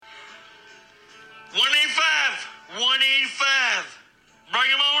185.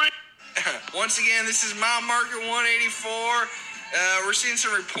 Bring him on in. Once again, this is mile marker 184. We're seeing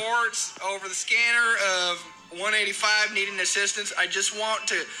some reports over the scanner of 185 needing assistance. I just want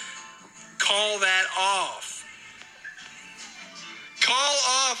to call that off. Call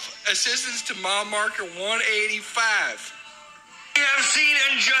off assistance to mile marker 185. We have seen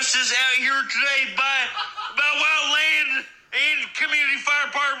injustice out here today by wildland and community fire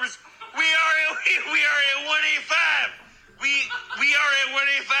departments. We are at 185. We are at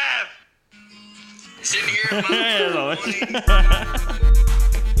 185. Sitting here at mile marker 185.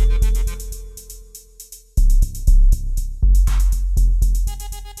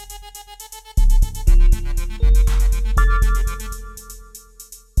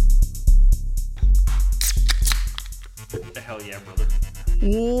 Hell yeah, brother.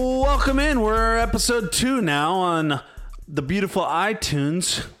 Welcome in. We're episode 2 now on the beautiful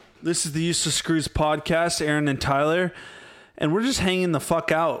iTunes. This is the Useless Screws podcast, Aaron and Tyler, and we're just hanging the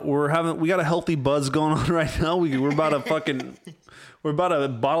fuck out. We got a healthy buzz going on right now. We're about a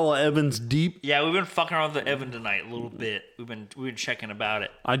bottle of Evans deep. Yeah, we've been fucking around with the Evan tonight a little bit. We've been checking about it.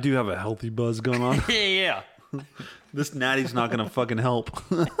 I do have a healthy buzz going on. Yeah. This natty's not gonna fucking help.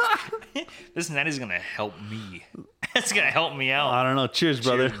 This natty's gonna help me. It's gonna help me out. I don't know. Cheers,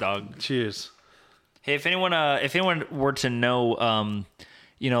 brother. Cheers, dog. Cheers. Hey, if anyone were to know,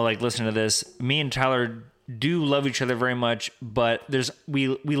 like listening to this, me and Tyler do love each other very much, but we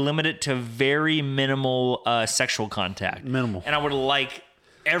limit it to very minimal sexual contact. Minimal. And I would like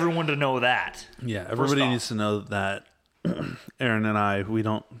everyone to know that. Yeah, everybody needs to know that Aaron and I, we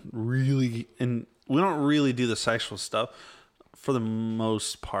don't really do the sexual stuff for the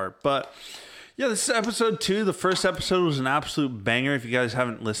most part. But yeah, this is episode 2. The first episode was an absolute banger. If you guys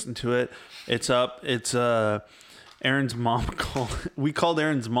haven't listened to it, it's up. It's Aaron's mom we called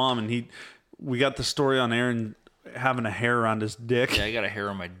Aaron's mom, and we got the story on Aaron having a hair around his dick. Yeah, I got a hair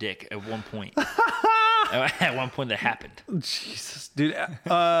on my dick at one point. At one point that happened. Jesus, dude.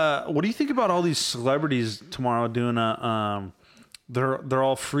 What do you think about all these celebrities tomorrow doing they're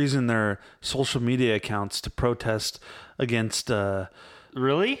all freezing their social media accounts to protest against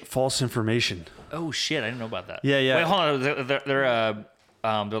Really? false information. Oh shit! I didn't know about that. Yeah. Wait, hold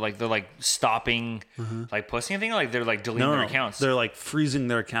on. They're like stopping, like posting anything. Like they're like deleting their accounts. They're like freezing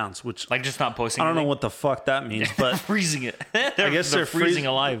their accounts, which like just not posting. I don't know anything? what the fuck that means, but freezing it. I guess they're freezing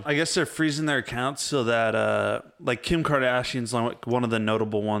alive. I guess they're freezing their accounts so that like Kim Kardashian's like one of the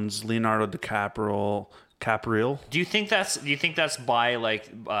notable ones. Leonardo DiCaprio. Do you think that's by like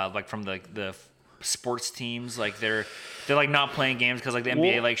from the sports teams, like they're like not playing games because like the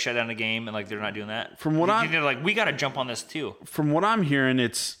NBA like shut down the game and like they're not doing that? From what they're like, we got to jump on this too. From what I'm hearing,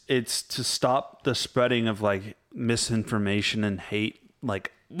 it's to stop the spreading of like misinformation and hate.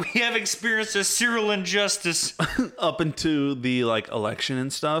 Like we have experienced a serial injustice up into the like election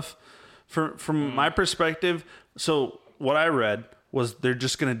and stuff. From my perspective, so what I read was they're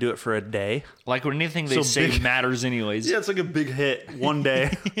just going to do it for a day. Like when anything they say matters anyways. Yeah, it's like a big hit one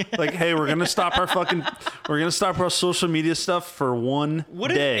day. Like, hey, we're going to stop our social media stuff for one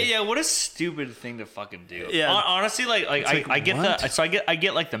day. What a stupid thing to fucking do. Yeah. Honestly, I get what? that. So I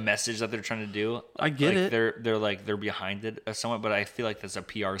get like the message that they're trying to do. I get like, it. They're behind it somewhat, but I feel like that's a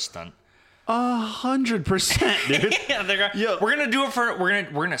PR stunt. 100%, dude. Yeah, we're gonna do it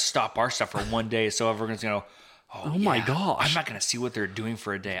we're gonna stop our stuff for one day, so everyone's gonna go, oh my gosh, I'm not gonna see what they're doing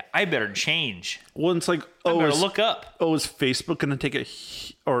for a day. I better change. Well, it's like, I better look up. Oh, is Facebook gonna take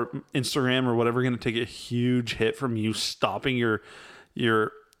or Instagram or whatever gonna take a huge hit from you stopping your?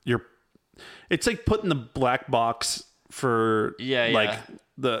 It's like putting the black box for like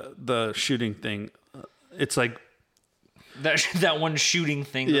the shooting thing. It's like that one shooting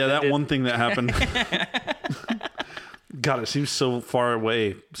thing. That one thing that happened. God, it seems so far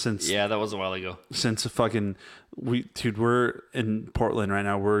away since. Yeah, that was a while ago. Since we're in Portland right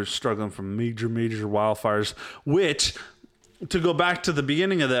now. We're struggling from major wildfires. Which, to go back to the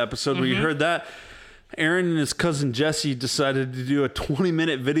beginning of the episode where you heard that, Aaron and his cousin Jesse decided to do a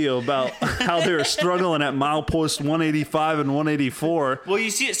 20-minute video about how they were struggling at milepost 185 and 184. Well, you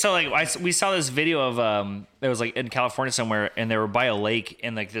see it. So like we saw this video of it was like in California somewhere, and they were by a lake,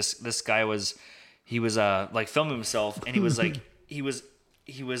 and like this guy was. He was like filming himself, and he was like he was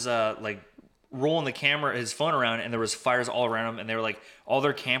like rolling the camera, his phone around, and there was fires all around him, and they were like all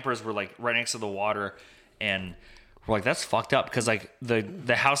their campers were like right next to the water, and we're like, that's fucked up, because like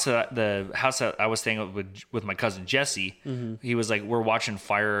the house that I was staying with my cousin Jesse, he was like, we're watching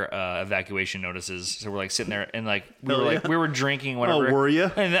fire evacuation notices, so we're like sitting there, and like we were drinking whatever. Oh, were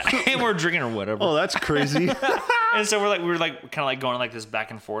you? And we're drinking or whatever. Oh, that's crazy. And so we were like kind of like going like this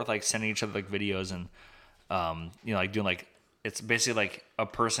back and forth, like sending each other like videos, and you know, like doing like, it's basically like a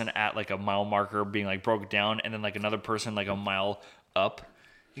person at like a mile marker being like broke down, and then like another person like a mile up.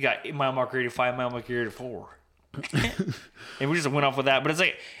 You got mile marker 85, mile marker 84. And we just went off with that. But it's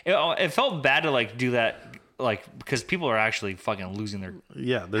like, it felt bad to like do that, like, because people are actually fucking losing their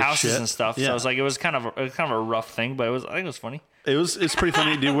their houses shit. and stuff. Yeah. So it's like, it was kind of a rough thing, but I think it was funny. It's pretty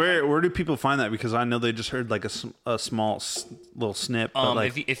funny, dude. Where do people find that? Because I know they just heard like a small little snip. But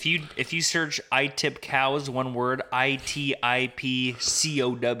like, If you search I tip cows, one word,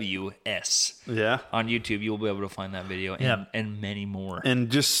 ITIPCOWS yeah. on YouTube, you'll be able to find that video and many more.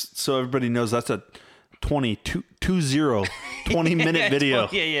 And just so everybody knows, that's a 20 minute video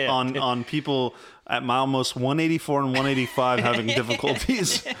Yeah. on people at milemost 184 and 185 having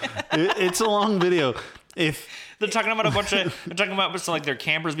difficulties. It's a long video. If they're talking about they're talking about so like their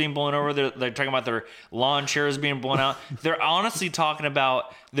campers being blown over. They're talking about their lawn chairs being blown out. They're honestly talking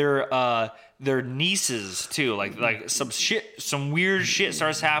about their nieces too. Like some weird shit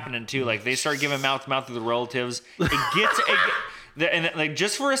starts happening too. Like they start giving mouth to mouth to the relatives. And like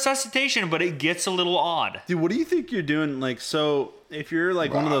just for resuscitation, but it gets a little odd. Dude, what do you think you're doing? Like, so if you're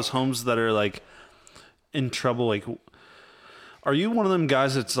like one of those homes that are like in trouble, like, are you one of them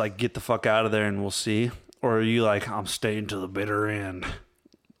guys that's like, get the fuck out of there and we'll see? Or are you like, I'm staying to the bitter end?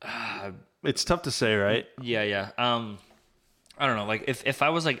 It's tough to say, right? Yeah. I don't know. Like if I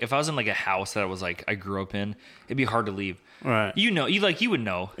was in like a house that I was like I grew up in, it'd be hard to leave. Right. You would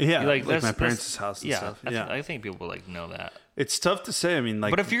know. Yeah. Like my parents' house and yeah, stuff. I think people would like know that. It's tough to say. I mean,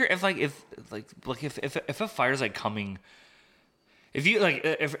 like, But if a fire's like coming,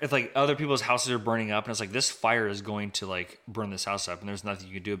 if like other people's houses are burning up and it's like this fire is going to like burn this house up and there's nothing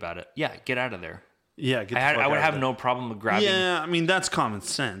you can do about it, yeah, get out of there. yeah, I would have no problem with grabbing. Yeah, I mean that's common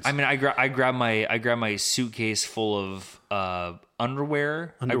sense. I mean, I grab my suitcase full of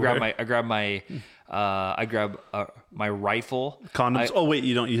underwear. I grab my rifle. Condoms. Oh wait,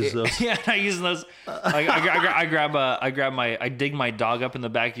 you don't use those. Yeah, I use those. I dig my dog up in the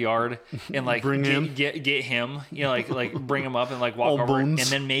backyard and like Bring him. get him. You know, like bring him up and like walk All over. bones. And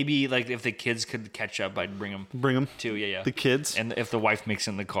then maybe like if the kids could catch up, I'd bring them. Bring them too. Yeah. The kids. And if the wife makes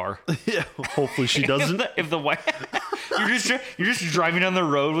it in the car. Yeah. Hopefully she doesn't. if the wife, you're just driving down the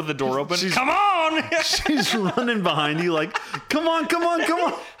road with the door open. Come on. She's running behind you like, come on.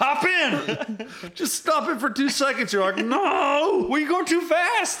 Hop in. Just stop it for 2 seconds. You're like, no. Well, you're going too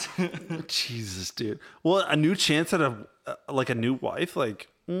fast. Jesus, dude. Well, a new chance at a new wife, like,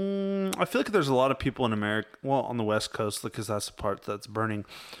 I feel like there's a lot of people in America, well, on the West Coast, because that's the part that's burning.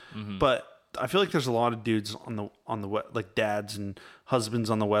 Mm-hmm. But I feel like there's a lot of dudes on the like dads and husbands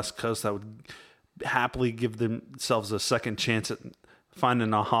on the West Coast that would happily give themselves a second chance at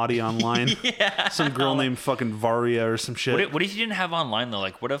finding a hottie online. Yeah. Some girl named fucking Varia or some shit. What if you didn't have online though?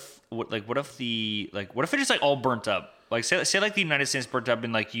 Like, what if it just like all burnt up? Like, say like the United States burnt up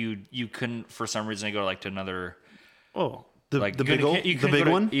and like you couldn't for some reason go like to another. Oh, the Like big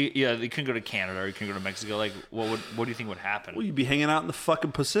one. Yeah, you couldn't go to Canada or you couldn't go to Mexico. Like, what do you think would happen? Well, you'd be hanging out in the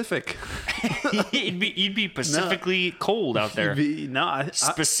fucking Pacific. You'd be pacifically cold out there.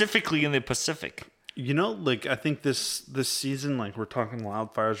 Specifically in the Pacific. You know, like I think this season, like we're talking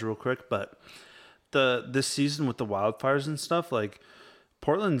wildfires real quick, but this season with the wildfires and stuff, like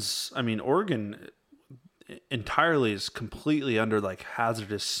Oregon entirely is completely under like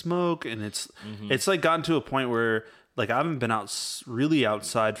hazardous smoke, and it's like gotten to a point where like I haven't been really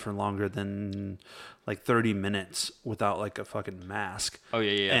outside for longer than like 30 minutes without like a fucking mask. Oh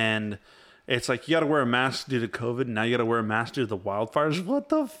yeah. And it's like you got to wear a mask due to COVID, and now you got to wear a mask due to the wildfires. What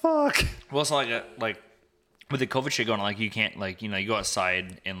the fuck? Well, it's like with the COVID shit going on, like you can't like, you know, you go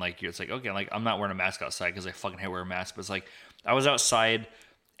outside and like it's like, okay, like I'm not wearing a mask outside because I fucking hate wearing a mask. But it's like I was outside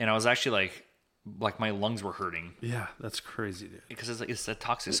and I was actually like my lungs were hurting. Yeah, that's crazy, dude. Because it's the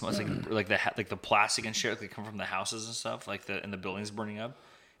toxic smell. It's like the plastic and shit that come from the houses and stuff, like the buildings burning up.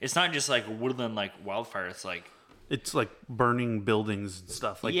 It's not just like woodland like wildfire. It's like burning buildings and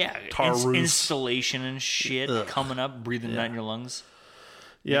stuff, like tar roofs, installation and shit coming up, breathing that in your lungs.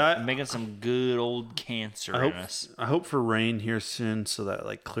 Yeah, making some good old cancer in us. I hope for rain here soon so that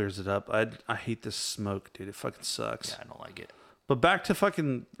like clears it up. I hate this smoke, dude. It fucking sucks. Yeah, I don't like it. But back to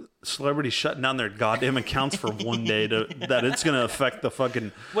fucking celebrities shutting down their goddamn accounts for one day that it's gonna affect the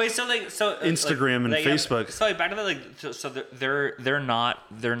fucking Instagram and Facebook. So back to that, so they're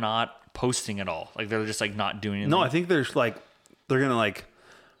not posting at all. Like they're just like not doing anything. No, I think they're gonna like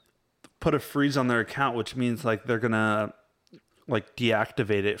put a freeze on their account, which means like they're gonna like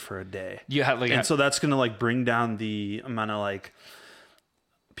deactivate it for a day. Yeah, like so that's gonna like bring down the amount of like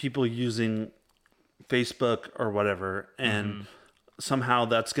people using Facebook or whatever, and somehow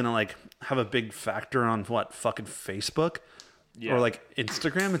that's gonna like have a big factor on what fucking Facebook or like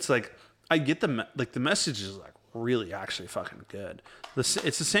Instagram. It's like I get the message is like really actually fucking good. It's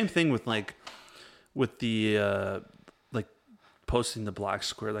the same thing with like with the like posting the black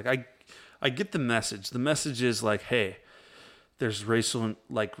square. Like I get the message. The message is like, hey, there's racial,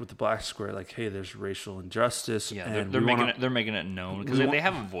 like with the black square, like, hey, there's racial injustice. Yeah, and they're making it known because they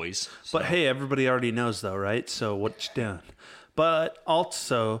have a voice. So. But hey, everybody already knows though, right? So what you doing? But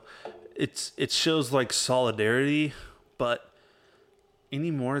also, it shows like solidarity. But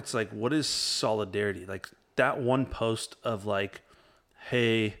anymore, it's like, what is solidarity? Like that one post of like,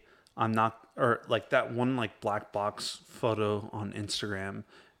 hey, I'm not, or like that one like black box photo on Instagram.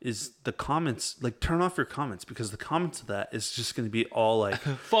 Is the comments, like, turn off your comments because the comments of that is just going to be all like,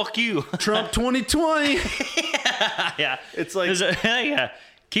 fuck you, Trump 2020. Yeah. It's like,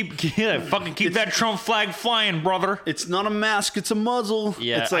 fucking keep that Trump flag flying, brother. it's not a mask, it's a muzzle.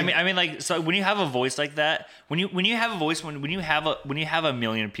 Yeah. It's like, I mean, like, so when you have a voice like that, when you have a voice, when you have a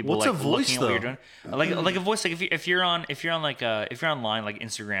million people, What's like a voice, looking at what you're though? doing, like a voice, like if you're online, like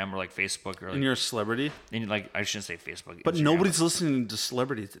Instagram or like Facebook or like, and you're a celebrity, and like I shouldn't say Facebook, but Instagram, nobody's listening to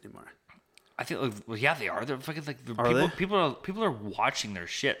celebrities anymore. I think, like, well, yeah, they are. They're fucking like Are people. they? People are watching their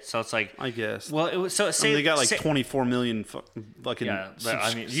shit. So it's like, I guess. well, it was so I say mean, they got like say, 24 million fucking Yeah, but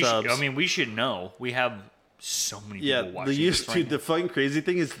I mean, subs. we should know. We have so many Yeah, people watching. the fucking crazy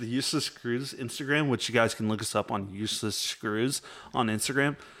thing is the Useless Screws Instagram, which you guys can look us up on Useless Screws on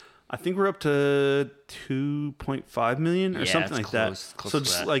Instagram. I think we're up to 2.5 million or Yeah, something it's like close that. to So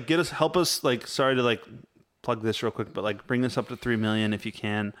just that. like help us. Like, sorry to like plug this real quick, but like bring this up to 3 million if you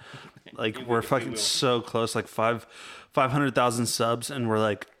can. Like we're fucking so close, like 500,000 subs, and we're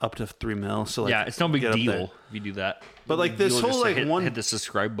like up to 3 mil. So like, Yeah, it's no big get up there. deal if you do that. But, like, Big this deal whole, just to like, hit the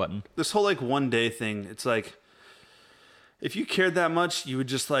subscribe button. This whole like one day thing, it's like if you cared that much, you would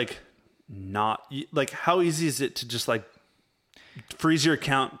just like not like how easy is it to just like freeze your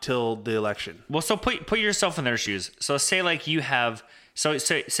account till the election? Well, so put yourself in their shoes. So say like you have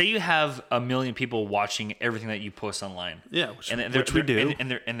say you have a million people watching everything that you post online. Yeah, which we do. And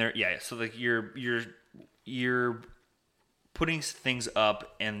they're yeah. So like you're putting things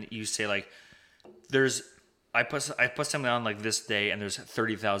up, and you say like I put something on like this day, and there's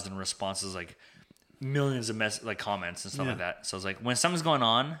 30,000 responses, like millions of like comments and stuff like that. So it's like when something's going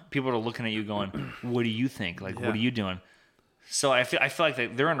on, people are looking at you going, "What do you think? Like, what are you doing?" So I feel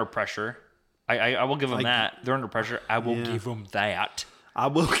like they're under pressure. I will give them that. They're under pressure. I will give them that. I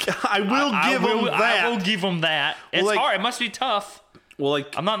will give them that. I will give them that. It's like- hard. It must be tough. Well,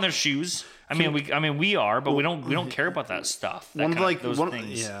 like I'm not in their shoes. I mean, we are, but we don't care about that stuff. one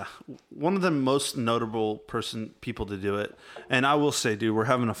Things. one of the most notable people to do it. And I will say, dude, we're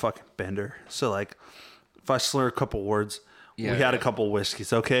having a fucking bender. So like, if I slur a couple words, we had a couple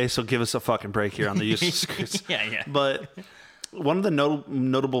whiskeys. Okay, so give us a fucking break here on the Useless Screws. Yeah. But one of the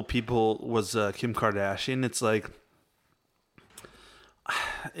notable people was Kim Kardashian. It's like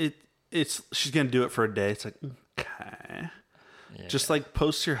it's she's gonna do it for a day. It's like, okay. Just like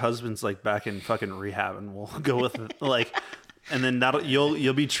post your husband's like back in fucking rehab, and we'll go with it. Like, and then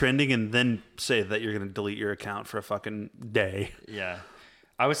you'll be trending, and then say that you're gonna delete your account for a fucking day. Yeah,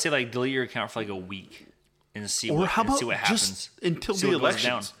 I would say like delete your account for like a week and see Or what how about see what happens just until See the what goes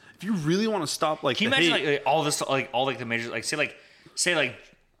down. elections? If you really want to stop, like, Can you imagine like all this, like all like the major, like say I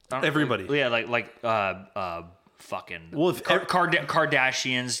don't know, Everybody. fucking Well, if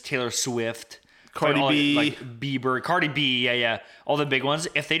Kardashians, Taylor Swift, Cardi all, B. like Bieber, Cardi B, yeah, all the big ones.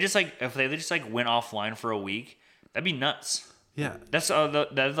 If they just went offline for a week, that'd be nuts. yeah, That's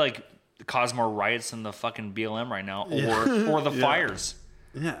that'd like cause more riots than the fucking BLM right now, or the fires.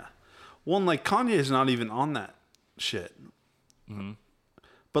 yeah. Well, and like Kanye is not even on that shit. Mm-hmm.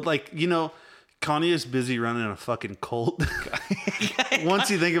 But like, Kanye is busy running a fucking cult.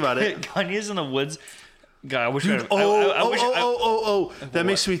 Once you think about it. Kanye's in the woods. God, I wish. Dude, that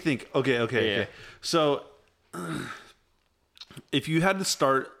makes me think. Okay. So, if you had to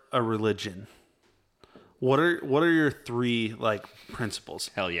start a religion, what are your 3 like principles?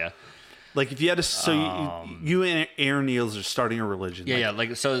 Hell yeah. Like if you had to, you and Aaron Niels are starting a religion. Yeah.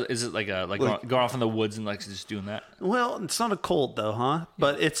 Like, so is it like going off in the woods and like just doing that? Well, it's not a cult though, huh?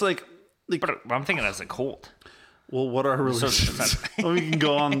 But it's like But I'm thinking that's a cult. well, what are religions? We can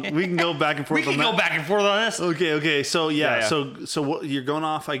go on. We can go back and forth. We can go back and forth on this. Okay. So Yeah. So what you're going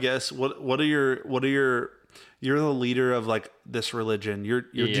off, I guess. What are your you're the leader of like this religion. You're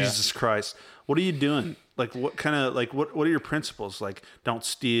Jesus Christ. What are you doing? Like what kind of like what are your principles? Like don't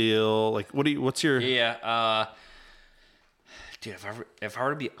steal. Like what's your Dude, if I were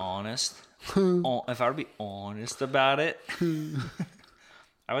to be honest, if I were to be honest about it,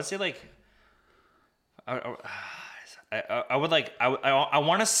 I would say like, I would like I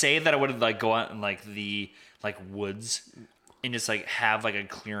want to say that I would like go out in like the like woods and just like have like a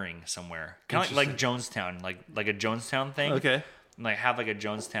clearing somewhere, kind of like Jonestown, like a Jonestown thing. Okay. Like have like a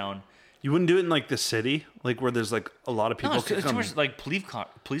Jonestown. You wouldn't do it in like the city, like where there's like a lot of people. No, it's too much like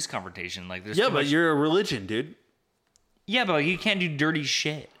police confrontation. Like there's Yeah, too but much... you're a religion, dude. Yeah, but like, you can't do dirty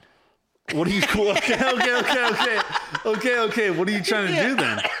shit. What are you cool? Okay. What are you trying to do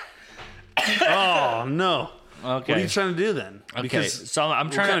then? Oh no. Okay. What are you trying to do then? Okay, Because so I'm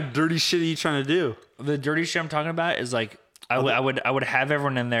what trying kind to. of dirty shit are you trying to do? The dirty shit I'm talking about is like I would have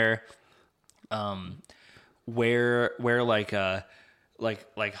everyone in there, wear like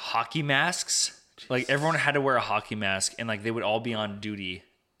hockey masks. Like everyone had to wear a hockey mask, and like they would all be on duty,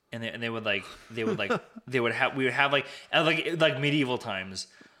 and they would have we would have like medieval times.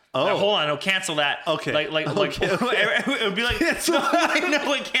 Oh, Hold on, no, cancel that. Okay. Like Okay. it would be like Cancel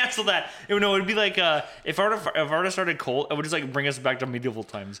cancel that. It would be like if I were to start a cult, it would just like bring us back to medieval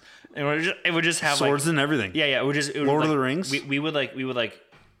times. And it would just have swords like, and everything. Yeah, it would just Lord of like, the Rings? We would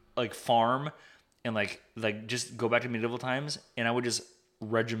farm and like just go back to medieval times, and I would just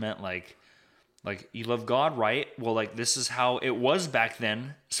regiment like you love God, right? Well, like this is how it was back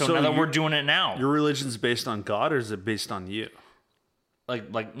then. So now that we're doing it now. Your religion's based on God, or is it based on you?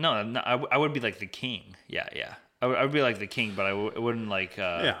 Like no, I would be like the king. Yeah. I would be like the king, but I wouldn't like.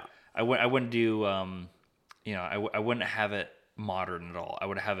 I wouldn't do. I wouldn't have it modern at all. I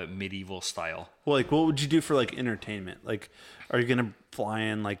would have it medieval style. Well, like, what would you do for like entertainment? Like, are you gonna fly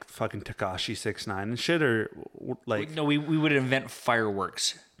in like fucking Tekashi 6ix9ine and shit, or like? No, we would invent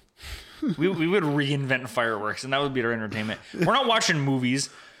fireworks. we would reinvent fireworks, and that would be our entertainment. We're not watching movies.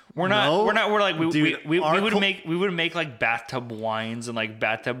 We're not. No? We're like Dude, we would our make like bathtub wines and like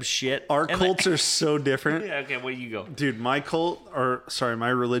bathtub shit. Our and cults are so different. Yeah. Okay. Where do you go? Dude, my cult, or sorry, my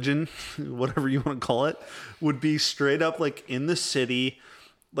religion, whatever you want to call it, would be straight up like in the city.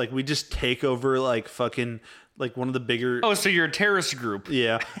 Like we just take over like fucking like one of the bigger. Oh, so you're a terrorist group?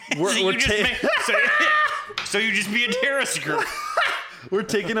 Yeah, So you just be a terrorist group. we're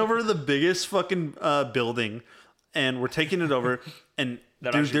taking over the biggest fucking building, and we're taking it over. And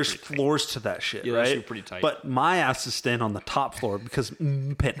That dude, actually there's pretty tight. floors to that shit, Yeah, right? that's actually pretty tight. But my ass is staying on the top floor because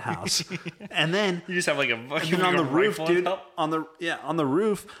penthouse, and then. You just have like a fucking Even on the roof, rifle dude. up. On the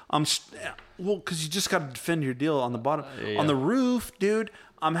roof. Well, because you just got to defend your deal on the bottom. Yeah. On the roof, dude.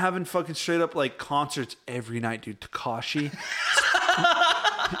 I'm having fucking straight up like concerts every night, dude. Tekashi,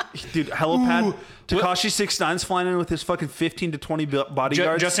 dude. Helipad. Tekashi 6ix9ine's flying in with his fucking 15 to 20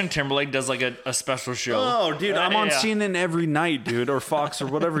 bodyguards. Justin Timberlake does like a special show. Oh, dude, I'm on Yeah. CNN every night, dude, or Fox or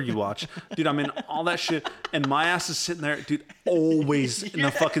whatever you watch. Dude, I'm in all that shit, and my ass is sitting there, dude, always in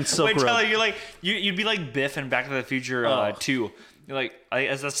the fucking silk Wait, robe. Tyler, you're like you'd be like Biff in Back to the Future 2. You're like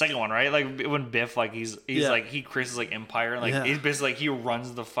as the second one, right? Like when Biff, like he's Yeah. like he creates like empire, and like Yeah. he's basically like he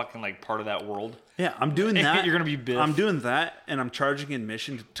runs the fucking like part of that world. Yeah, I'm doing that. You're gonna be Biff. I'm doing that, and I'm charging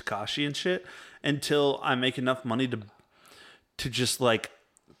admission to Tekashi and shit until I make enough money to just like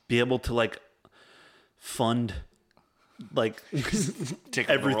be able to like fund like Take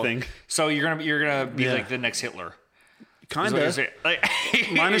over the world. everything. So you're gonna be Yeah. like the next Hitler. Kind Is what you're of. saying. Like,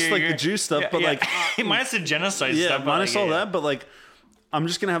 Minus like the you're- Jew stuff, but like minus the genocide yeah, stuff. but, minus like, all yeah. that, but like I'm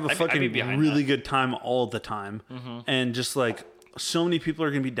just gonna have a I'd be fucking behind really that. good time all the time, and just like so many people are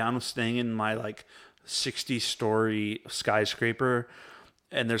gonna be down with staying in my like 60-story skyscraper,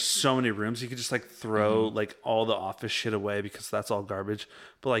 and there's so many rooms you could just like throw like all the office shit away because that's all garbage.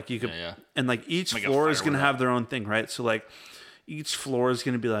 But like you could, Yeah. and like each Make a floor fire is gonna with have their own thing, right? So like each floor is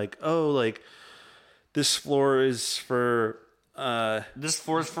gonna be like, oh, like this floor is for. This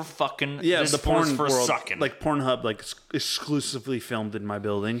floor is for fucking. Yeah, this the floor is porn for world, sucking. like Pornhub, like exclusively filmed in my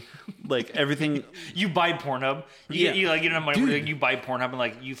building. Like everything, you buy Pornhub. Yeah. You like, you know, money. Dude. Like, you buy Pornhub and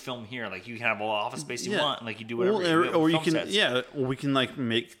like you film here. Like you can have all the office space you Yeah. want. And, like you do whatever. or you film can, sets. yeah, or we can like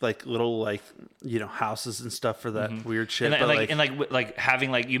make like little like houses and stuff for that weird shit. And, but like having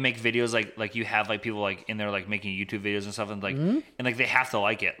like you make videos like you have like people like in there like making YouTube videos and stuff and like and like they have to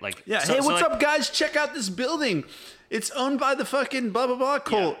like it like yeah, so- hey, so, what's like, up, guys? Check out this building. It's owned by the fucking blah blah blah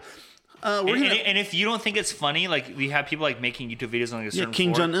cult. We're And, gonna, and if you don't think it's funny, like we have people like making YouTube videos on like a certain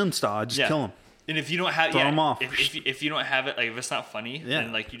King floor. Jong Un style. Just kill him. And if you don't have, Throw 'em off. If you don't have it, like if it's not funny, Yeah.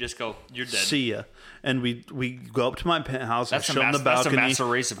 then like you just go, you're dead. See ya. And we go up to my penthouse. that's I a show him the that's a balcony, master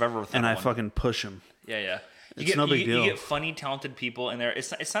race if ever. and I one. fucking push him. Yeah. It's no big deal. You get funny, talented people in there.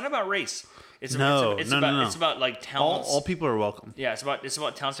 It's not about race. It's No, it's no, about no. it's about like talents. All people are welcome. Yeah, it's about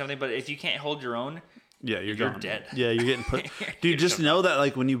talents and everything. But if you can't hold your own, Yeah, you're You're gone. dead. Yeah, you're getting put. Dude, just know that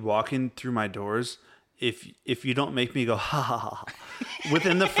like when you walk in through my doors, if you don't make me go ha ha ha,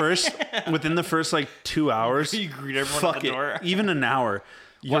 within the first like 2 hours, You greet everyone fuck at the it, door. even an hour.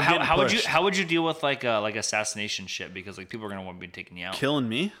 You're Well, getting how would you pushed. how would you deal with like assassination shit? Because like people are gonna want to be taking you out. Killing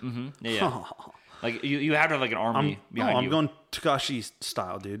me? Yeah. Like you have to have like an army behind I'm you. going Takashi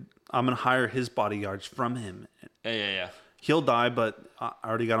style, dude. I'm gonna hire his bodyguards from him. Yeah. He'll die, but I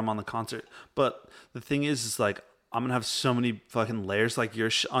already got him on the concert. But the thing is like I'm gonna have so many fucking layers like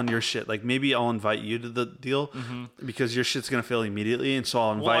on your shit. Like maybe I'll invite you to the deal because your shit's gonna fail immediately, and so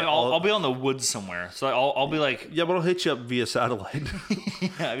I'll invite. Well, I'll be on the woods somewhere, so I'll be like, Yeah, but I'll hit you up via satellite.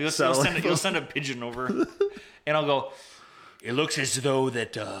 yeah, you'll send a pigeon over, and I'll go. It looks as though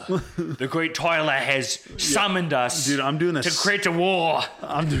that the great Twilight has summoned us, Dude, I'm doing to a create a war.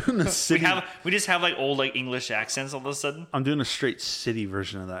 I'm doing a city. We just have like old like English accents all of a sudden. I'm doing a straight city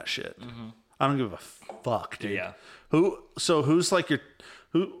version of that shit. I don't give a fuck, dude. Yeah. Who's like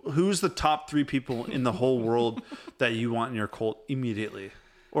who's the top 3 people in the whole world that you want in your cult immediately,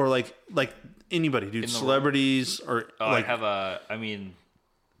 or like anybody, dude? Celebrities or like I'd have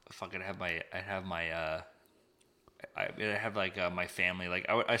my family. Like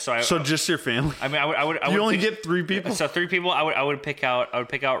so just your family. I mean, I would. You only pick- get 3 people. So 3 people. I would pick out.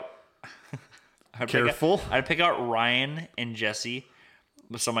 Careful. I'd pick out Ryan and Jesse.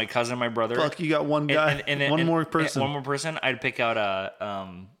 So my cousin, my brother. Fuck, you got one guy, one more person. One more person. I'd pick out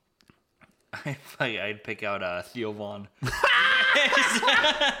I'd pick out Theo Vaughn.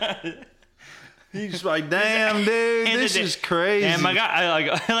 He's just like, damn, dude, this is crazy. And my guy,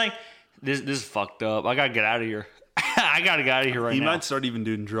 I like this is fucked up. I gotta get out of here. I gotta get out of here right He now. might start even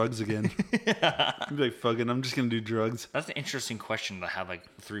doing drugs again. He'd be like, fucking, I'm just gonna do drugs. That's an interesting question to have like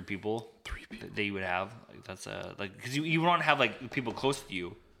 3 people. That you would have. Like that's like because you want to have like people close to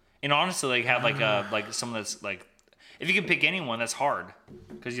you, and honestly like have like someone that's like if you can pick anyone that's hard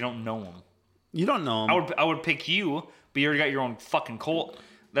because you don't know them. You don't know him. I would pick you, but you already got your own fucking cult.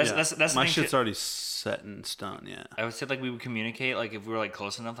 That's the my thing shit's too. already set in stone. Yeah. I would say like we would communicate like if we were like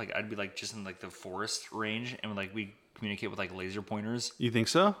close enough. Like I'd be like just in like the forest range and like we communicate with like laser pointers. You think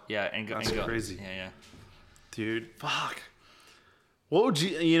so? Yeah, and go. That's and go. crazy. Yeah. Dude, fuck. What would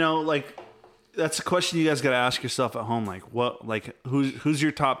you like? That's a question you guys got to ask yourself at home. Like, who's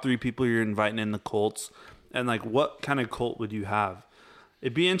your top 3 people you're inviting in the cults, and like, what kind of cult would you have?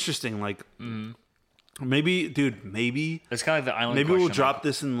 It'd be interesting. Like, maybe, dude, maybe It's kind of like the island. maybe question, we'll drop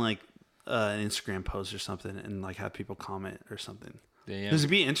this in like an Instagram post or something, and like have people comment or something. Yeah. Because it'd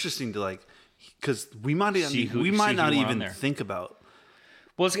be interesting to like, because we might not See who not you want on even there. think about.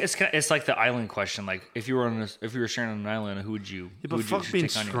 Well, it's like the island question. Like if you were sharing on an island, who would you? Yeah, but fuck being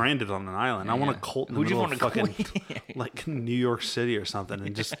stranded on an island. I want a cult in the Who'd you middle of want to fucking like New York City or something,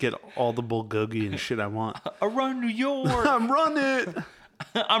 and just get all the bulgogi and shit I want. I run New York. I'm running.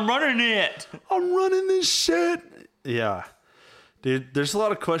 I'm running it. I'm running this shit. Yeah, dude. There's a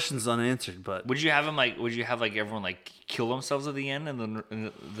lot of questions unanswered, but Would you have him like? Would you have like everyone like kill themselves at the end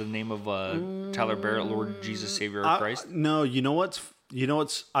in the name of Tyler Barrett, Lord Jesus Savior of Christ? No, you know what's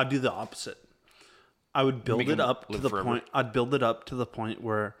I'd do the opposite. I would build Make it them up to live the forever. point. I'd build it up to the point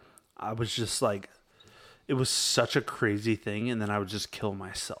where I was just like, it was such a crazy thing, and then I would just kill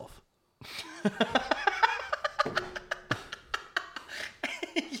myself.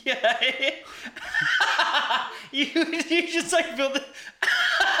 Yeah. you just like build it.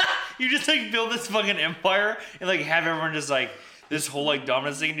 You just like build this fucking empire and like have everyone just like this whole like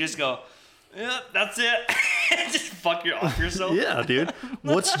dominance thing and just go, yeah, that's it. Just fuck off yourself. Yeah, dude.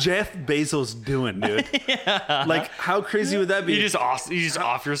 What's Jeff Bezos doing, dude? Yeah. Like, how crazy would that be? You just off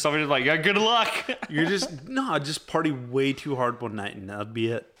yourself and you're like, yeah, good luck. You're just party way too hard one night and that'd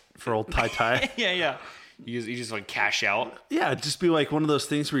be it for old Tai. Yeah. You just like cash out. Yeah, it'd just be like one of those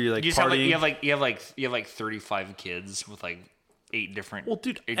things where you're like You just have partying. you have like 35 kids with like 8 different. Well,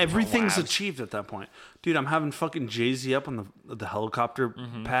 dude, 8 different everything's labs. achieved at that point. Dude, I'm having fucking Jay-Z up on the helicopter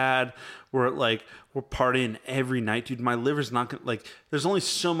pad. We're partying every night, dude. My liver's not gonna there's only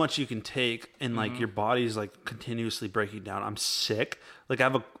so much you can take, and like your body's like continuously breaking down. I'm sick. Like I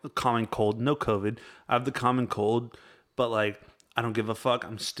have a common cold, no COVID. I have the common cold, but like I don't give a fuck.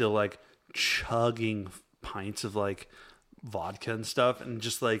 I'm still like chugging pints of like vodka and stuff, and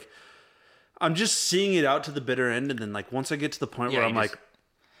just like I'm just seeing it out to the bitter end, and then like once I get to the point where I'm like,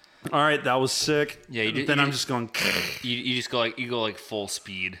 all right, that was sick. Yeah, I'm just going. You just go like full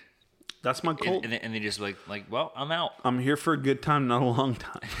speed. That's my cult. And they just like well, I'm out. I'm here for a good time, not a long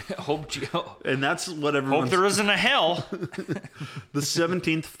time. Hope And that's what everyone's. there isn't a hell. The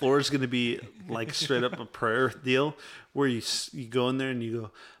 17th floor is going to be like straight up a prayer deal where you go in there and you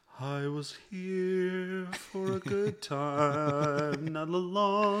go, I was here for a good time, not a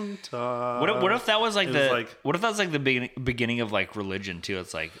long time. What if that was like It the was like- what if that was like the beginning of like religion too?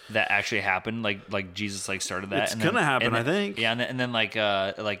 It's like that actually happened. Like Jesus like started that. It's and then- gonna happen, and then- I think. Yeah, and then like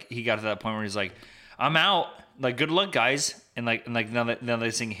he got to that point where he's like, I'm out. Like good luck, guys. And now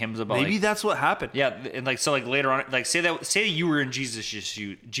they sing hymns about Maybe like, that's what happened. yeah, and like so like later on, like say you were in Jesus'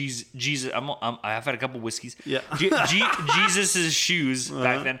 shoes. Jesus, I've had a couple whiskeys. Yeah. Jesus's shoes Uh-huh.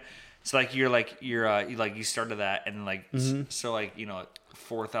 back then. So like you started that, and like so like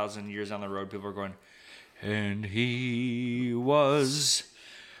 4,000 years down the road, people are going, and he was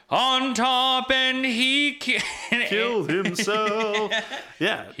on top, and he Killed himself.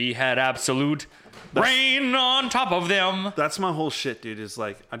 Yeah. He had absolute rain on top of them. That's my whole shit, dude. Is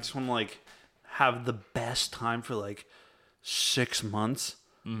like I just want to like have the best time for like 6 months,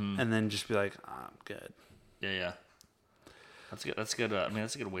 and then just be like, I'm good. Yeah. That's good. That's good. I mean,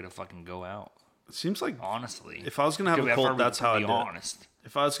 that's a good way to fucking go out. It seems like Honestly, if I was gonna have a cult, that's how I'd do it. honest.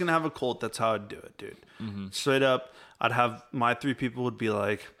 If I was gonna have a cult, that's how I'd do it, dude. Straight up, I'd have my 3 people would be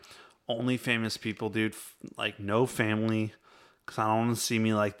like only famous people, dude. Like no family, because I don't want to see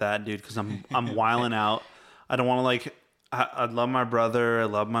me like that, dude. Because I'm wilding out. I don't want to like. I love my brother. I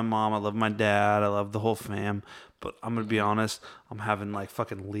love my mom. I love my dad. I love the whole fam. But I'm gonna be honest. I'm having like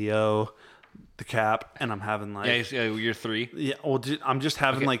fucking Leo, the Cap, and I'm having like Yeah, you're 3. yeah. Well, dude, I'm just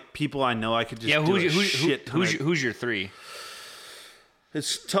having like people I know I could just Yeah, do a shit ton of- who's your 3?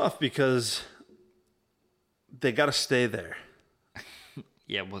 It's tough because they got to stay there.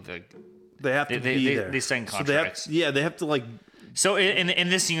 Yeah, well, They have to be there. they sign So they have, contracts. they have to like. so in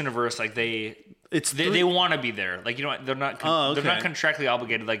this universe, like It's they want to be there. Like they're not they're not okay. contractually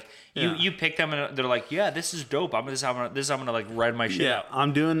obligated. Like Yeah. you pick them and they're like, yeah, this is dope. I'm gonna like ride my shit Yeah, out.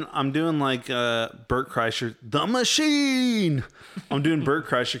 I'm doing like Bert Kreischer, the machine. I'm doing Bert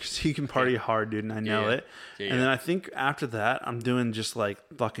Kreischer because he can party hard, dude, and I know Yeah. it. Yeah, And then I think after that, I'm doing just like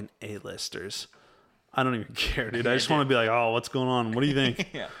fucking A-listers. I don't even care, dude. I just want to be like, oh, what's going on? What do you think?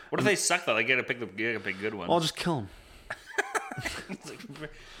 Yeah. What if they suck though? They gotta pick good ones. I'll just kill him.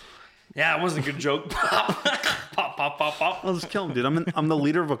 Yeah, it wasn't a good joke. Pop, pop, pop, pop, pop. I'll just kill him, dude. I'm the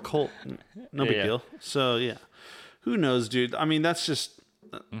leader of a cult. No big Yeah. deal. So yeah, who knows, dude? I mean, that's just.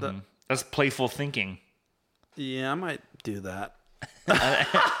 That's playful thinking. Yeah, I might do that.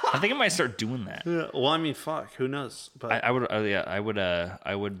 I think I might start doing that. Yeah. Well, I mean, fuck. Who knows? But I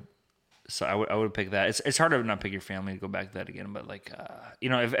would. So I would pick that. It's hard to not pick your family to go back to that again. But like,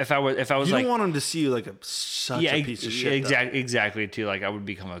 if I was you like, don't want them to see you like such a piece of shit. though. exactly too. Like I would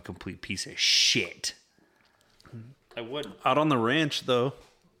become a complete piece of shit. I would. Out on the ranch, though,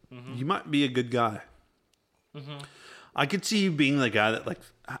 Mm-hmm. you might be a good guy. I could see you being the guy that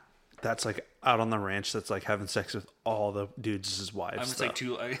that's like out on the ranch that's like having sex with all the dudes' wives. I'm just stuff. like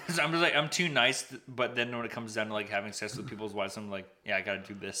too. I'm too nice. But then when it comes down to like having sex with people's wives, I'm like, yeah, I gotta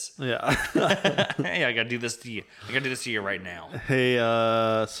do this. Yeah. Yeah, I gotta do this to you. I gotta do this to you right now. Hey,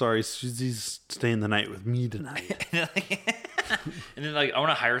 sorry, Susie's staying the night with me tonight. And then like I want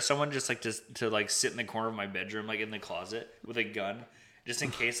to hire someone just to like sit in the corner of my bedroom, like in the closet with a gun, just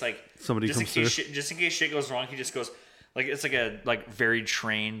in case like Somebody just comes in case shit goes wrong. He just goes like it's like a very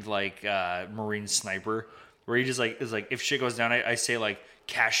trained like Marine sniper where he just like is like if shit goes down, I say like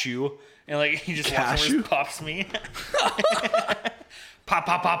cashew and like he just walks over Cashew? and pops me. Pop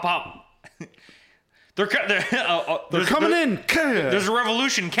pop pop pop. They're Coming in. There's a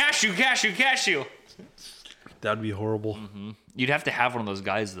revolution. Cashew. That'd be horrible. You'd have to have one of those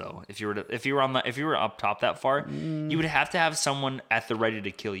guys though. If you were up top that far, you would have to have someone at the ready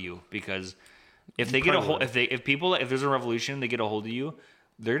to kill you because if they get a hold, if there's a revolution, they get a hold of you,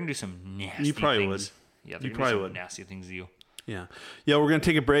 they're gonna do some nasty. You probably things. would. Yeah, they're You gonna probably do some would. nasty things to you. Yeah. Yeah, we're gonna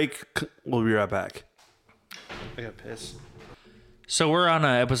take a break. We'll be right back. I got pissed. So we're on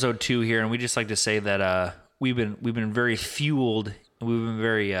episode 2 here, and we just like to say that we've been very fueled, and we've been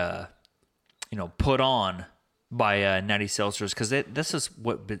very put on by Natty Seltzers because this is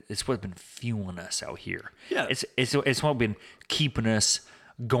what's been fueling us out here. Yeah. it's what been keeping us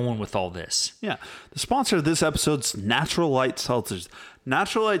going with all this. Yeah. The sponsor of this episode's Natural Light Seltzers.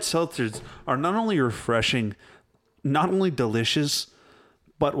 Natural Light Seltzers are not only refreshing, not only delicious,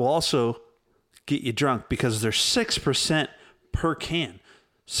 but will also get you drunk because they're 6% per can.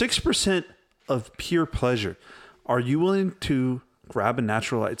 6% of pure pleasure. Are you willing to grab a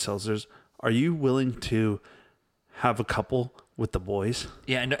Natural Light Seltzers? Are you willing to have a couple with the boys?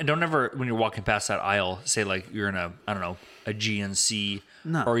 Yeah, and don't ever when you're walking past that aisle say like you're in a GNC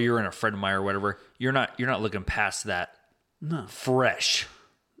No. or you're in a Fred Meyer or whatever. You're not looking past that. No. Fresh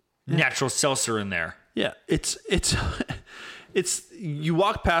natural seltzer in there. Yeah, it's you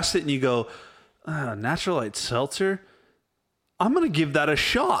walk past it and you go, Natural Light Seltzer. I'm gonna give that a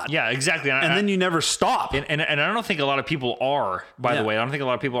shot. Yeah, exactly. And then you never stop. And I don't think a lot of people are. By Yeah. the way, I don't think a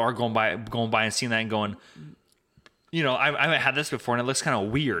lot of people are going by and seeing that and going, you know, I haven't had this before and it looks kind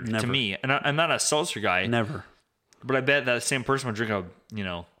of weird to me. And I'm not a seltzer guy. Never. But I bet that same person would drink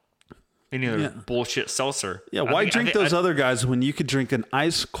any other bullshit seltzer. Yeah, I why think- drink I- those other guys when you could drink an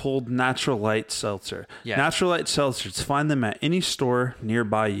ice cold Natural Light Seltzer? Yeah. Natural Light Seltzers. Find them at any store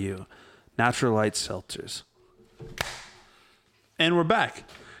nearby you. Natural Light Seltzers. And we're back.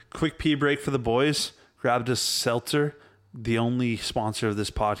 Quick pee break for the boys. Grabbed a seltzer, the only sponsor of this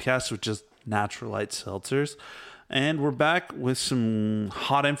podcast, which is Natural Light Seltzers. And we're back with some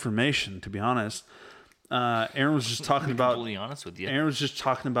hot information, to be honest. Aaron was just talking about completely honest with you. Aaron was just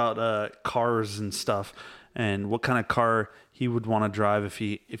talking about cars and stuff, and what kind of car he would want to drive if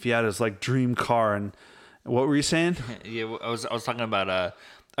he had his like dream car. And what were you saying? Yeah, I was talking about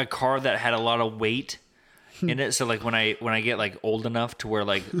a car that had a lot of weight in it. So like when I get like old enough to where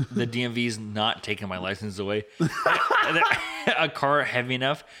like the DMV's not taking my license away, a car heavy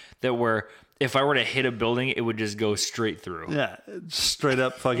enough that where if I were to hit a building, it would just go straight through. Yeah, straight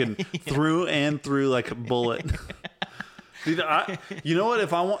up fucking through and through like a bullet. Dude, you know what?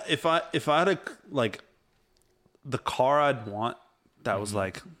 If I had a like the car I'd want that was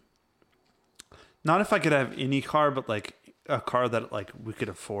like not if I could have any car, but like a car that like we could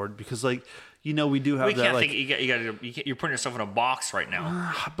afford, because like we do have We that can't like think you're putting yourself in a box right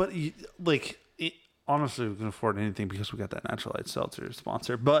now. but honestly, we can afford anything because we got that Natural Light Seltzer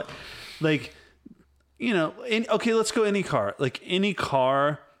sponsor. But like, okay, let's go any car. Like any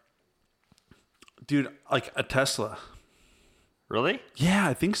car, dude. Like a Tesla. Really? Yeah,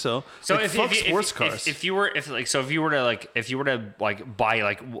 I think so. So like, fuck sports if cars. if you were to buy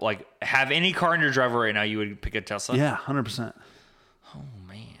like have any car in your driveway right now, you would pick a Tesla. Yeah, 100%. Oh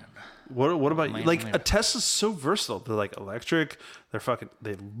man. What about you? Man, Like man. a Tesla's so versatile. They're like electric.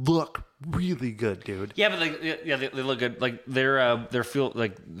 They look really good, dude. Yeah, but they look good. Like they're fuel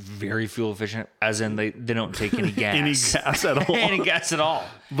like very fuel efficient, as in they don't take any gas. Any gas at all. Any gas at all.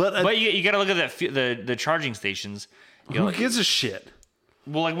 But you got to look at the charging stations. You know, Who like, gives a shit?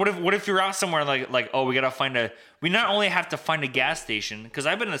 well, like what if you're out somewhere like oh, we not only have to find a gas station, because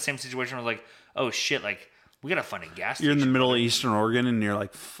I've been in the same situation where like, oh shit, like we gotta find a gas station. You're in the middle of Eastern Oregon and you're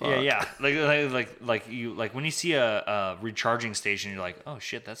like, fuck. Yeah. Like when you see a recharging station, you're like, oh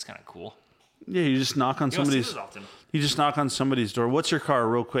shit, that's kind of cool. Yeah, you just knock on You don't see somebody's. those often. You just knock on somebody's door. What's your car,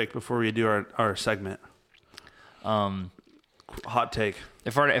 real quick, before we do our segment? Hot take.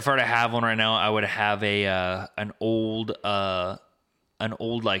 If I were to have one right now, I would have an old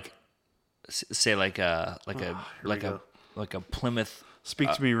like say like a Plymouth.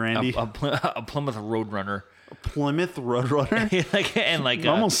 Speak to me, Randy. A Plymouth Roadrunner. Plymouth Roadrunner. like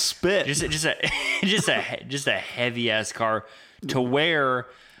Almost spit. just a heavy ass car to where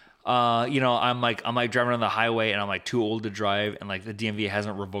I'm like driving on the highway and I'm like too old to drive, and like the DMV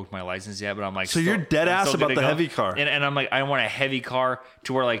hasn't revoked my license yet, but I'm like, So you're dead I'm ass still about good to the go. heavy car. And I'm like, I want a heavy car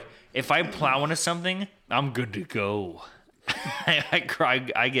to where like if I plow into something, I'm good to go. I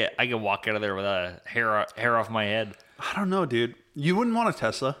can walk out of there without a hair off my head. I don't know, dude. You wouldn't want a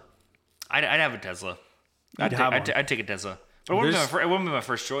Tesla. I'd have a Tesla. I'd have one. take a Tesla, but it wouldn't be my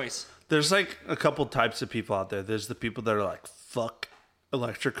first choice. There's like a couple types of people out there. There's the people that are like, fuck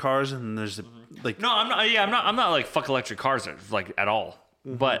electric cars, and there's the like. No, I'm not. Yeah, I'm not like fuck electric cars like at all.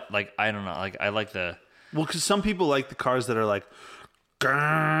 Mm-hmm. But like I don't know. Like I like the. Well, because some people like the cars that are like.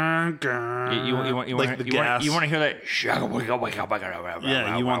 Grr, grr, You like want the gas. You want to hear that?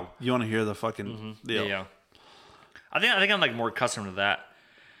 Yeah, you want to hear the fucking deal. Yeah. I think I'm like more accustomed to that.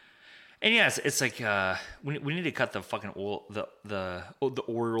 And yes, it's like we need to cut the fucking oil, the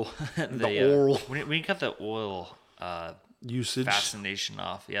oil, oil. We need to cut the oil Usage. fascination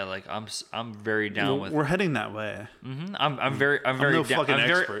off. Yeah, like I'm very down with. We're heading that way. I'm very no down. fucking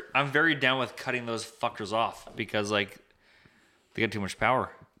expert. I'm very down with cutting those fuckers off because like they got too much power.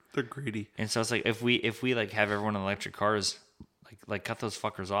 They're greedy. And so it's like if we like have everyone in electric cars, like cut those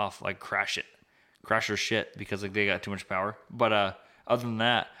fuckers off, like crash their shit because like they got too much power. But other than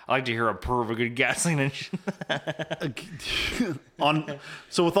that, I like to hear a purr of a good gasoline engine.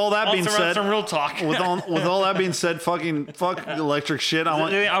 So with all that being said, some real talk. with all that being said, fuck electric shit. I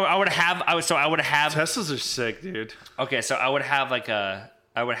want I would have Teslas are sick, dude. okay. So I would have like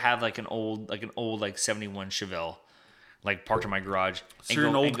an old like 71 Chevelle. Like parked in my garage. So you're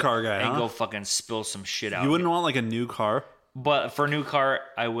an old car guy, and huh? go fucking spill some shit out. You wouldn't want like a new car, But for a new car,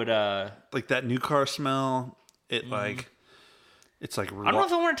 I would. like that new car smell. It like, it's like. I don't know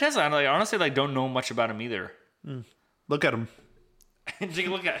if I want a Tesla. I honestly don't know much about them either. Look at them. Take a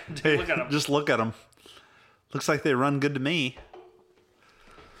look at Hey, them. just look at them. Looks like they run good to me.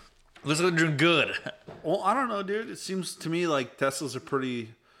 Looks like they're doing good. Well, I don't know, dude. It seems to me like Teslas are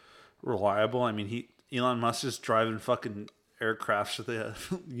pretty reliable. I mean, Elon Musk is driving fucking aircrafts to the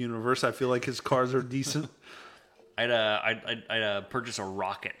universe. I feel like his cars are decent. I'd purchase a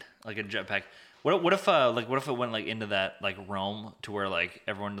rocket, like a jetpack. What if it went like into that like realm to where like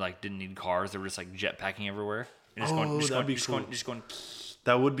everyone like didn't need cars, they were just like jetpacking everywhere and just going.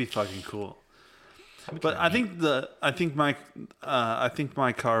 That would be fucking cool. But I think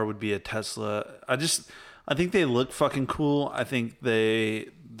my car would be a Tesla. I think they look fucking cool. I think they're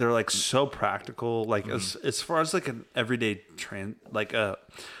like so practical. Like as far as like an everyday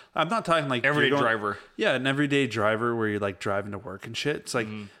I'm not talking like Everyday driver. Yeah, an everyday driver where you're like driving to work and shit. It's like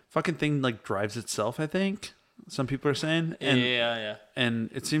fucking thing like drives itself. I think some people are saying. And, Yeah.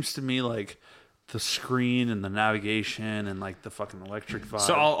 And it seems to me like the screen and the navigation and like the fucking electric vibe.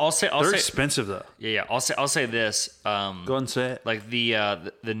 So I'll say they're expensive though. Yeah. I'll say this. Go ahead and say it. Like the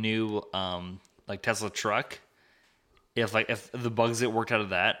new like Tesla truck. If the bugs that worked out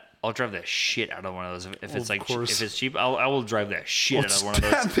of that, I'll drive the shit out of one of those. If it's like if it's cheap, I will drive that shit out of one of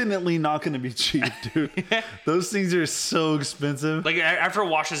those. Definitely not going to be cheap, dude. Those things are so expensive. Like after it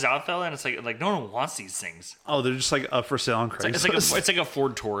washes out though, and it's like no one wants these things. Oh, they're just like up for sale on Craigslist. It's like a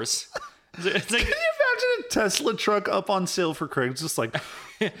Ford Taurus. It's like, can you imagine a Tesla truck up on sale for Craigslist, like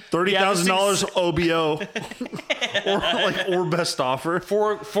 $30,000 OBO, or best offer?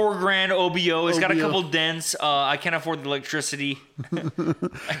 $4,000 OBO. It's got a OBO. couple dents. I can't afford the electricity.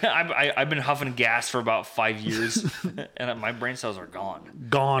 I've been huffing gas for about 5 years, and my brain cells are gone.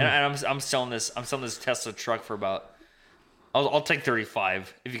 And I'm selling this Tesla truck for about. I'll take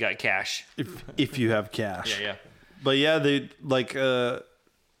 35 if you got cash. If you have cash. Yeah. But yeah, they like.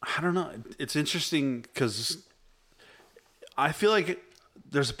 I don't know. It's interesting because I feel like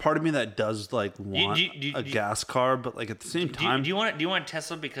there's a part of me that does like want a gas car, but like at the same time, do you want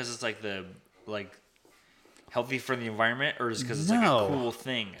Tesla because it's like the healthy for the environment, or is it because it's like a cool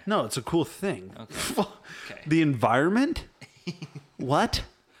thing? No, it's a cool thing. Okay. The environment? What?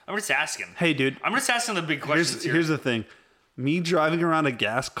 I'm just asking. Hey, dude. I'm just asking the big questions here. Here's the thing. Me driving around a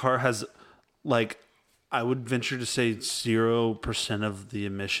gas car has like. I would venture to say 0% of the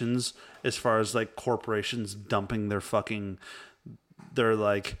emissions as far as like corporations dumping their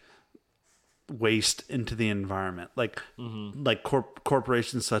like waste into the environment. Like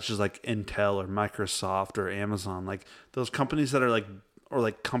corporations such as like Intel or Microsoft or Amazon, like those companies that are like, or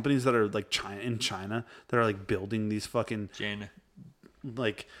like companies that are like China that are like building these fucking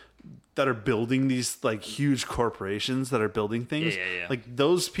like that are building these like huge corporations that are building things. Yeah. Like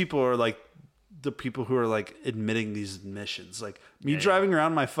those people are like the people who are like admitting these emissions. Like me driving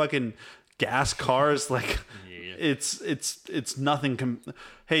around my fucking gas car is like it's nothing.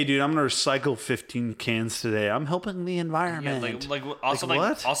 Hey dude, I'm gonna recycle 15 cans today. I'm helping the environment. Also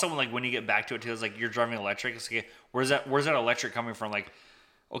when you get back to it too, it's like you're driving electric. It's like, where's that electric coming from? Like,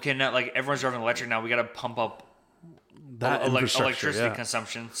 okay, now like everyone's driving electric now. We got to pump up that electricity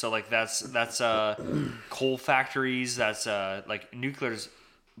consumption. So like that's coal factories. That's like nuclear's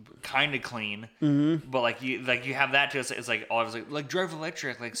kind of clean, but like you have that too. It's like I was like drive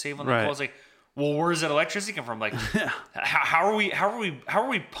electric, like save on the coal. It's like, well, where does that electricity come from? Like, how are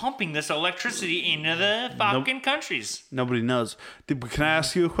we pumping this electricity into the fucking countries? Nobody knows. Can I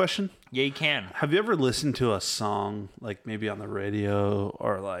ask you a question? Yeah, you can. Have you ever listened to a song like maybe on the radio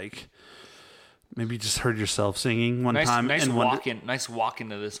or like maybe just heard yourself singing one time? Nice walk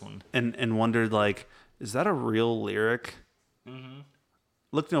into this one. And wondered like, is that a real lyric? Mm-hmm.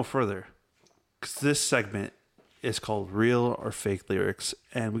 Look no further, because this segment is called Real or Fake Lyrics.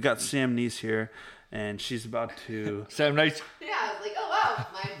 And we got Sam Neese here, and she's about to... Sam Neese. Yeah, I was like, oh, wow,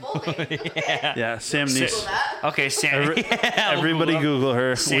 my full name. Yeah, Sam Neese. Okay, Sam. Everybody Google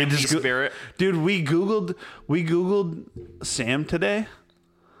her. Sam Neese Barrett. Dude, we Googled Sam today.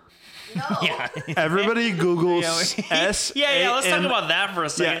 No. Yeah. Everybody Googles S. Yeah, let's talk about that for a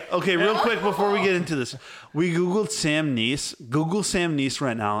second. Yeah, okay, real quick before we get into this. We Googled Sam Neese. Google Sam Neese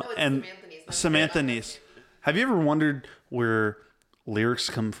right now. No, it's And Samantha Neese. Have you ever wondered where lyrics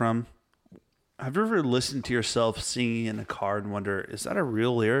come from? Have you ever listened to yourself singing in a car and wonder, is that a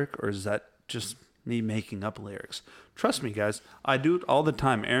real lyric or is that just me making up lyrics? Trust me, guys. I do it all the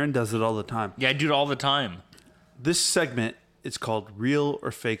time. Aaron does it all the time. Yeah, I do it all the time. This segment is called Real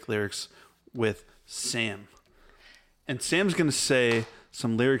or Fake Lyrics with Sam. And Sam's going to say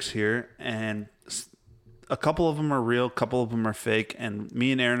some lyrics here, and a couple of them are real, a couple of them are fake, and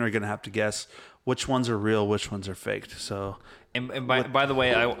me and Aaron are going to have to guess which ones are real, which ones are faked. So, And by the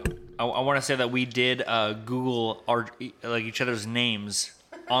way, I want to say that we did Google our each other's names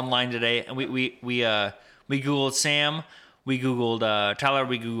online today, and we Googled Sam, we Googled Tyler,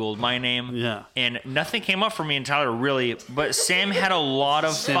 we Googled my name, Yeah. and nothing came up for me and Tyler really, but Sam had a lot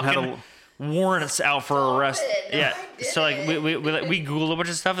of fucking warrants out for arrest. it. No, Yeah, I so like didn't. we Googled a bunch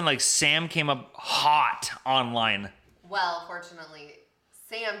of stuff, and like Sam came up hot online. Well, fortunately,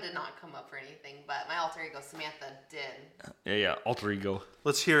 Sam did not come up for anything, but my alter ego Samantha did. Yeah, alter ego.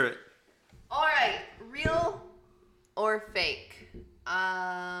 Let's hear it. All right, real or fake?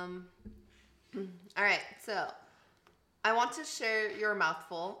 All right, so I want to share your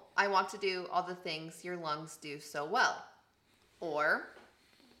mouthful. I want to do all the things your lungs do so well. Or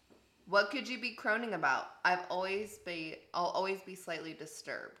what could you be croning about? I'll always be slightly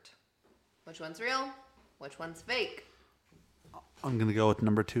disturbed. Which one's real? Which one's fake? I'm gonna go with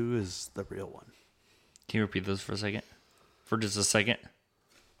number 2 is the real one. Can you repeat those for a second? For just a second.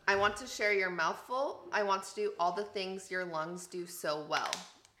 I want to share your mouthful. I want to do all the things your lungs do so well.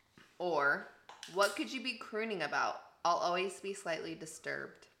 Or, what could you be crooning about? I'll always be slightly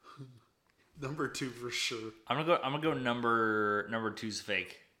disturbed. Number 2 for sure. I'm gonna go number 2's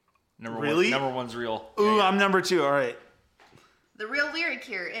fake. Really? Number 1's real. Ooh, I'm number 2. All right. The real lyric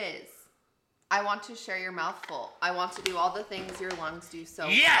here is, I want to share your mouthful. I want to do all the things your lungs do so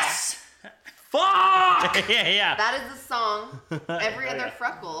Yes. Fuck! yeah. well. That is the song Every Other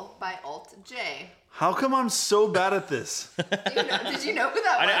Freckle by Alt J. How come I'm so bad at this? Did you know who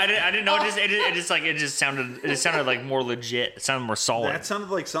that was? I didn't know. It just sounded like more legit. It sounded more solid. That sounded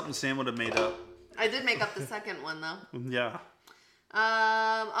like something Sam would have made up. I did make up the second one though. Yeah.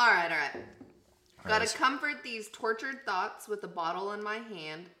 All right. Gotta comfort these tortured thoughts with a bottle in my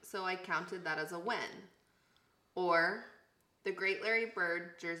hand, so I counted that as a win. Or, the Great Larry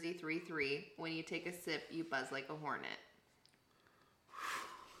Bird, Jersey 3-3, when you take a sip, you buzz like a hornet.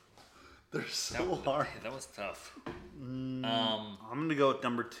 They're so hard. That was tough. I'm gonna go with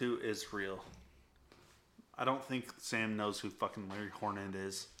number 2 is real. I don't think Sam knows who fucking Larry Hornet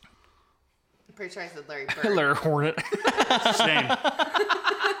is. I'm pretty sure I said Larry Bird. Larry Hornet. Same.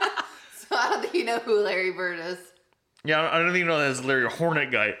 So I don't think you know who Larry Bird is. Yeah, I don't even know that Larry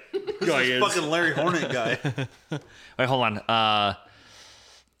Hornet guy. Guy is. Fucking Larry Hornet guy. Wait, hold on. I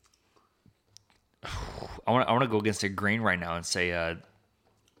want to go against the grain right now and say. Are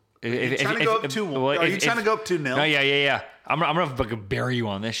you trying to go up 2-0? No, yeah. I'm gonna fucking bury you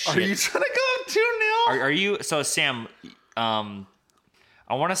on this shit. Are you trying to go up 2-0? Are you? So Sam, I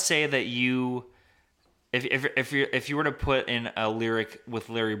want to say that you, if you were to put in a lyric with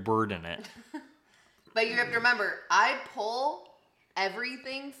Larry Bird in it. But you have to remember, I pull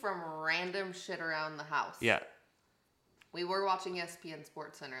everything from random shit around the house. Yeah. We were watching ESPN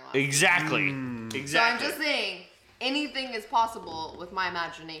Sports Center last night. Exactly. So Exactly. I'm just saying, anything is possible with my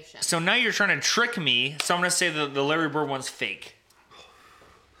imagination. So now you're trying to trick me. So I'm gonna say the Larry Bird one's fake.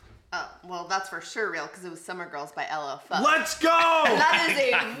 Oh, well, that's for sure real, because it was Summer Girls by LFO. Let's go! That is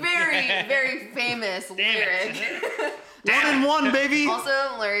a very, very famous lyric. 1-1, baby. Also,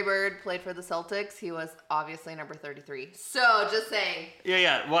 Larry Bird played for the Celtics. He was obviously number 33. So, just saying.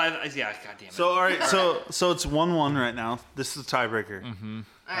 Yeah. Well, yeah. God damn it. So all right, so it's 1-1 right now. This is a tiebreaker. All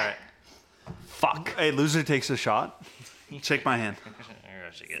right. Fuck. Hey, loser takes a shot. Shake my hand.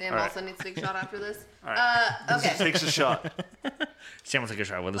 Sam All right. also needs to take a shot after this. All right. Okay. Takes a shot. Sam will take a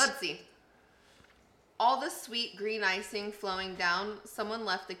shot with us. Let's see. All the sweet green icing flowing down, someone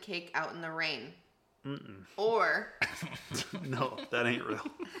left the cake out in the rain. Or, No, that ain't real.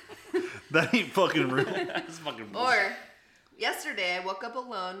 That ain't fucking real. That's fucking or, yesterday I woke up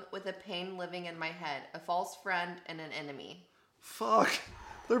alone with a pain living in my head, a false friend and an enemy. Fuck.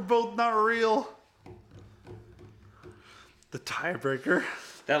 They're both not real. The tiebreaker.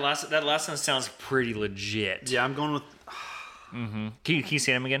 That last one sounds pretty legit. Yeah, I'm going with. Can you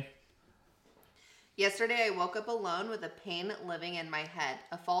say them again? Yesterday I woke up alone with a pain living in my head,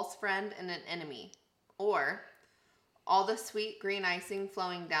 a false friend and an enemy. Or, all the sweet green icing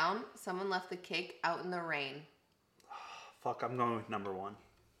flowing down, someone left the cake out in the rain. Fuck, I'm going with number 1.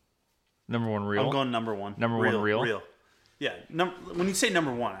 Number 1 real. I'm going number 1. Number 1 real? Real. Yeah. When you say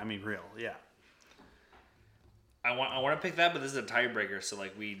number 1, I mean real. Yeah. I want to pick that, but this is a tiebreaker, so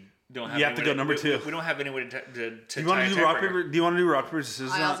like we don't have. You have to go number 2. We don't have any way to Do you want to do rock paper? Do you want to do rock paper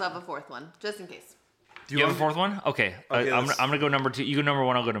scissors? I also have a fourth one, just in case. Do you have a fourth one? Okay. Okay, I'm let's- gonna go number 2. You go number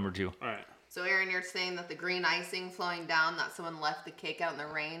 1. I'll go number 2. All right. So, Aaron, you're saying that the green icing flowing down, that someone left the cake out in the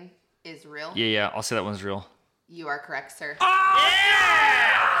rain, is real? Yeah. I'll say that one's real. You are correct, sir.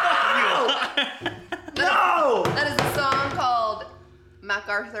 No! That is a song called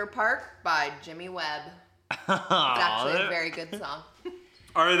MacArthur Park by Jimmy Webb. It's actually a very good song.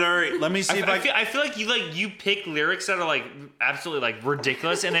 All right. Let me see if I feel like you pick lyrics that are like absolutely like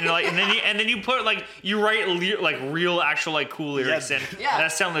ridiculous, and then you're like, and then you put like you write like real actual like cool lyrics in. Yeah.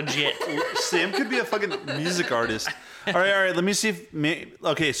 That sound legit. Sam could be a fucking music artist. All right. Let me see if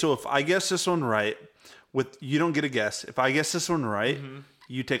okay. So if I guess this one right, you don't get a guess. If I guess this one right,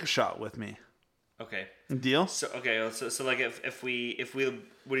 you take a shot with me. Okay. Deal? So like if we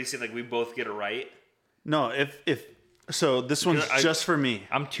what do you say, like we both get it right? No. If so, this one's just for me.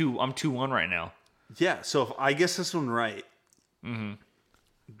 I'm 2-1 right now. Yeah. So if I guess this one right,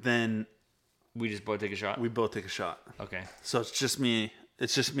 then We just both take a shot. we both take a shot. Okay. So it's just me.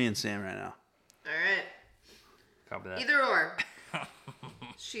 It's just me and Sam right now. All right. Copy that. Either or.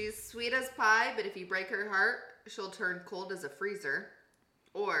 She's sweet as pie, but if you break her heart, she'll turn cold as a freezer.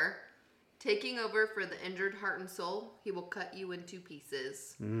 Or, taking over for the injured heart and soul, he will cut you into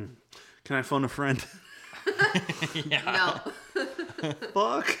pieces. Can I phone a friend? No.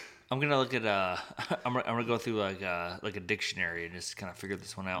 Fuck. I'm gonna look at I'm gonna go through like a dictionary and just kind of figure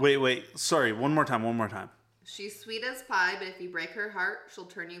this one out. Wait. Sorry. One more time. She's sweet as pie, but if you break her heart, she'll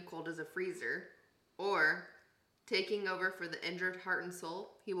turn you cold as a freezer. Or, taking over for the injured heart and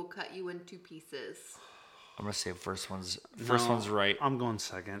soul, he will cut you into pieces. I'm gonna say first one's right. I'm going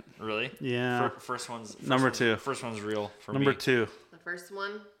second. Really? Yeah. First one's Number one's- two. First one's real for Number me. 2. The first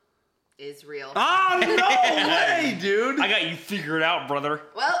one is real. Oh, no way, dude. I got you figured out, brother.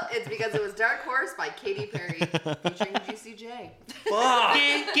 Well, it's because it was Dark Horse by Katy Perry, featuring Juicy J.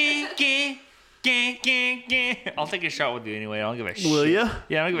 I'll take a shot with you anyway. I don't give a shit. Will ya?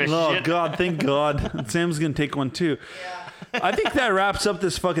 Yeah, I don't give a Oh, shit. God. Thank God. Sam's going to take one, too. Yeah. I think that wraps up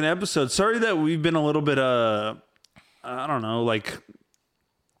this fucking episode. Sorry that we've been a little bit, I don't know, like,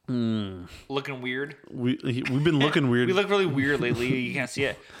 Looking weird. we've been looking weird. We look really weird lately. You can't see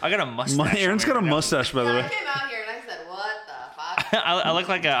it. I got a mustache. Aaron's on got a right now. mustache, by the I way. came out here and I said, what the fuck? I look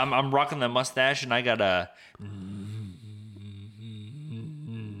like I'm rocking the mustache, and I got a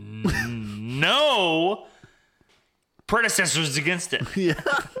no predecessors against it.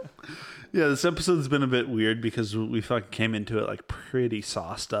 Yeah, this episode's been a bit weird because we fucking came into it like pretty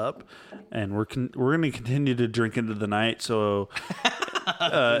sauced up, and we're going to continue to drink into the night. So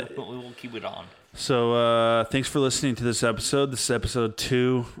We will keep it on. thanks for listening to this episode. This is episode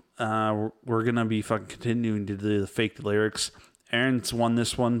 2. We're going to be fucking continuing to do the fake lyrics. Aaron's won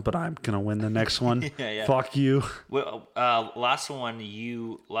this one, but I'm going to win the next one. Yeah. Fuck you. Well, last one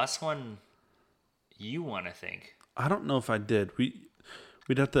you won, I think. I don't know if I did.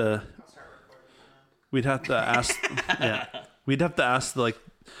 We'd have to ask. Yeah, we'd have to ask like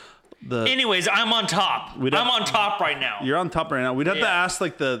the. Anyways, I'm on top. We'd have- I'm on top right now. You're on top right now. We'd have to Yeah. ask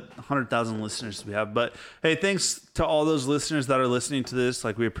like the 100,000 listeners we have. But hey, thanks to all those listeners that are listening to this.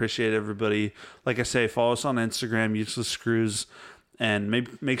 Like we appreciate everybody. Like I say, follow us on Instagram, Useless Screws, and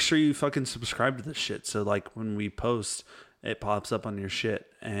make sure you fucking subscribe to this shit. So like when we post, it pops up on your shit.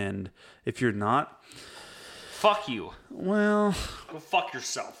 And if you're not, Fuck you. well, Go fuck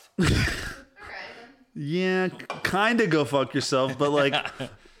yourself. yeah, kind of go fuck yourself. But like,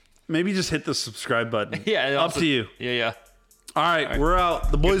 maybe just hit the subscribe button. Yeah. up also- to you. Yeah. All right, we're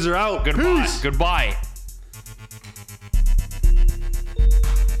out. The boys are out. Goodbye. Peace. Goodbye.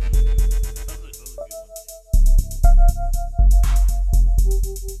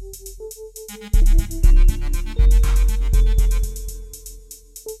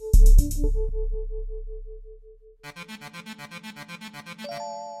 Thank you.